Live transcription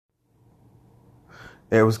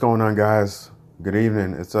Hey, what's going on, guys? Good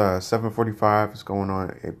evening. It's 7:45. It's going on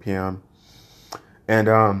at 8 p.m.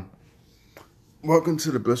 And welcome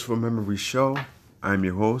to the Blissful Memory Show. I'm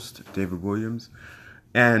your host, David Williams.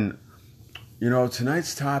 And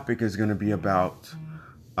tonight's topic is going to be about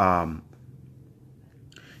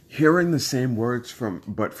hearing the same words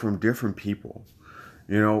from different people.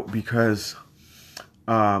 Because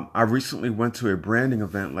I recently went to a branding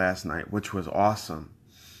event last night, which was awesome.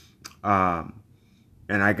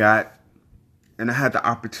 And I had the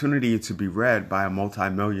opportunity to be read by a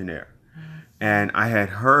multimillionaire. And I had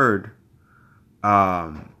heard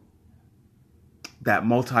that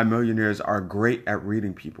multimillionaires are great at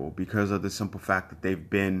reading people because of the simple fact that they've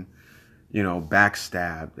been,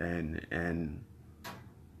 backstabbed and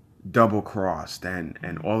double crossed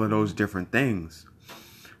and all of those different things.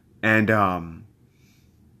 And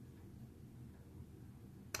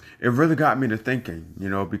it really got me to thinking,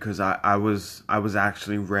 because I was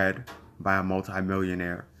actually read by a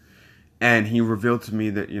multimillionaire, and he revealed to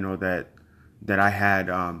me that that I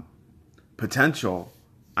had potential.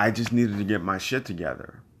 I just needed to get my shit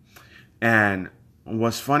together. And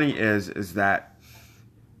what's funny is that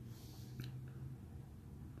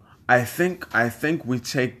I think we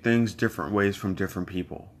take things different ways from different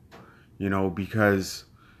people, because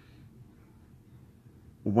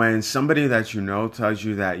when somebody that tells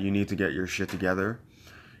you that you need to get your shit together,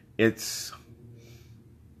 it's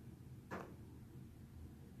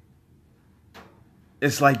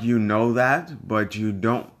like that, but you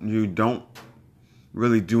don't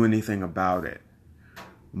really do anything about it.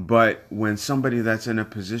 But when somebody that's in a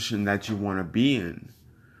position that you want to be in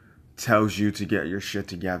tells you to get your shit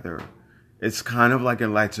together, it's kind of like it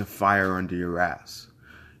lights a fire under your ass,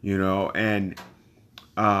 and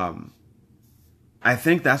I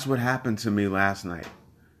think that's what happened to me last night,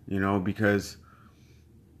 because,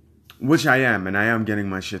 which I am getting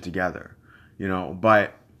my shit together,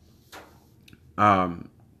 but,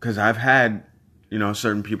 cause I've had,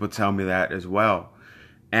 certain people tell me that as well,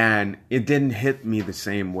 and it didn't hit me the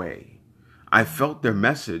same way. I felt their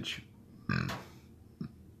message.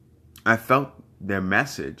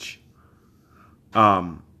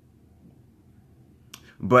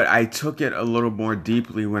 But I took it a little more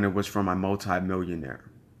deeply when it was from a multimillionaire.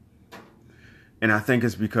 And I think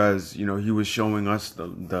it's because, he was showing us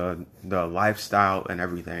the lifestyle and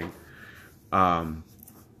everything. That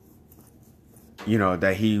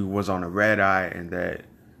he was on a red eye and that,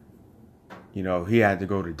 he had to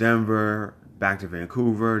go to Denver, back to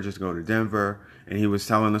Vancouver, just go to Denver. And he was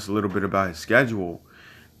telling us a little bit about his schedule.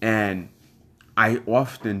 And I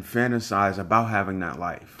often fantasize about having that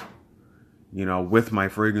life. With my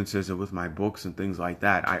fragrances and with my books and things like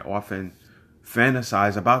that, I often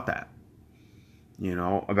fantasize about that.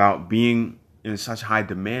 About being in such high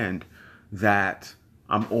demand that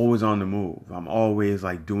I'm always on the move. I'm always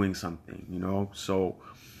like doing something, So,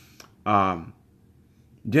 I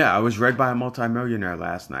was read by a multimillionaire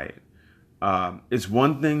last night. It's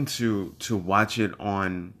one thing to watch it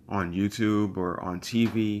on YouTube or on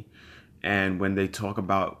TV, and when they talk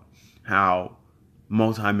about how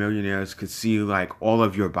multimillionaires could see like all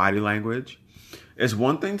of your body language, it's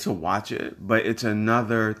one thing to watch it, but it's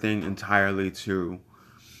another thing entirely to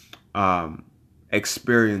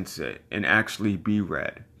experience it and actually be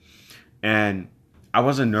read. And I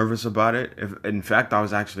wasn't nervous about it. In fact, I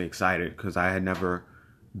was actually excited because I had never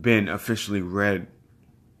been officially read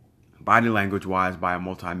body language wise by a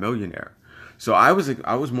multimillionaire. So I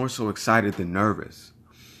was more so excited than nervous.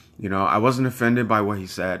 I wasn't offended by what he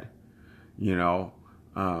said.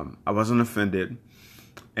 I wasn't offended,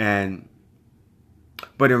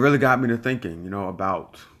 but it really got me to thinking,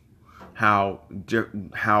 about how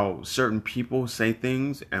certain people say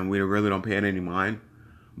things and we really don't pay it any mind.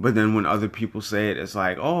 But then when other people say it, it's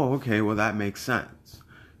like, oh, okay, well, that makes sense,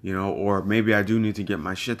 or maybe I do need to get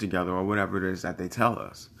my shit together or whatever it is that they tell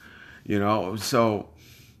us, So,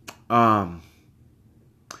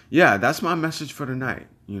 that's my message for tonight,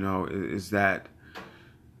 is that.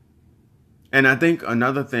 And I think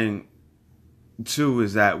another thing, too,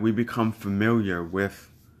 is that we become familiar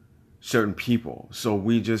with certain people. So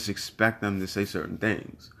we just expect them to say certain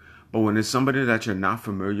things. But when it's somebody that you're not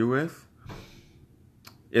familiar with,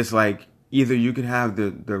 it's like either you can have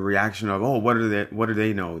the reaction of, oh, what do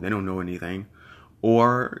they know? They don't know anything.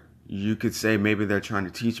 Or you could say maybe they're trying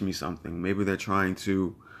to teach me something. Maybe they're trying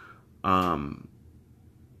to,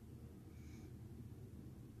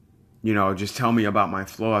 just tell me about my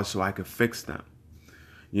flaws so I could fix them.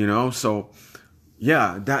 So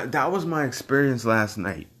that was my experience last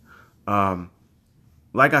night.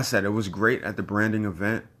 Like I said, it was great at the branding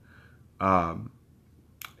event.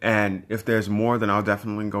 And if there's more, then I'll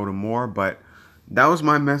definitely go to more. But that was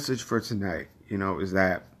my message for tonight, is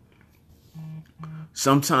that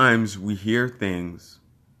sometimes we hear things,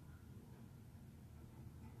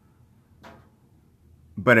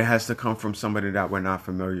 but it has to come from somebody that we're not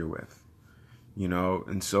familiar with,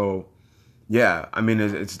 And so, yeah, I mean,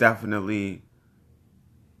 it's definitely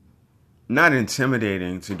not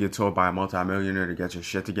intimidating to get told by a multimillionaire to get your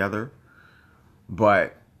shit together,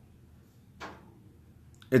 but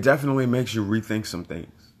it definitely makes you rethink some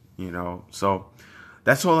things, So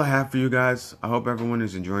that's all I have for you guys. I hope everyone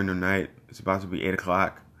is enjoying their night. It's about to be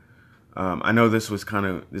 8:00. I know this was kind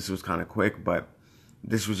of quick, but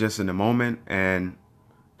this was just in the moment. And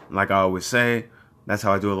like I always say, that's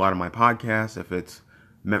how I do a lot of my podcasts. If it's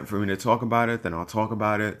meant for me to talk about it, then I'll talk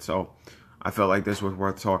about it. So I felt like this was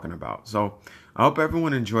worth talking about. So I hope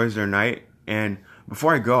everyone enjoys their night. And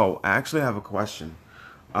before I go, I actually have a question.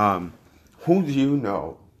 Who do you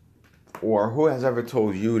know, or who has ever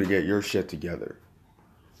told you to get your shit together?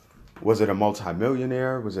 Was it a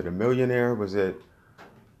multimillionaire? Was it a millionaire? Was it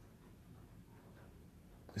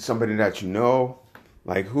somebody that you know?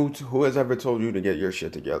 Like, who has ever told you to get your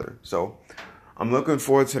shit together? So I'm looking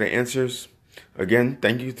forward to the answers. Again,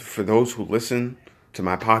 thank you for those who listen to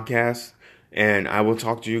my podcast. And I will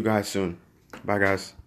talk to you guys soon. Bye, guys.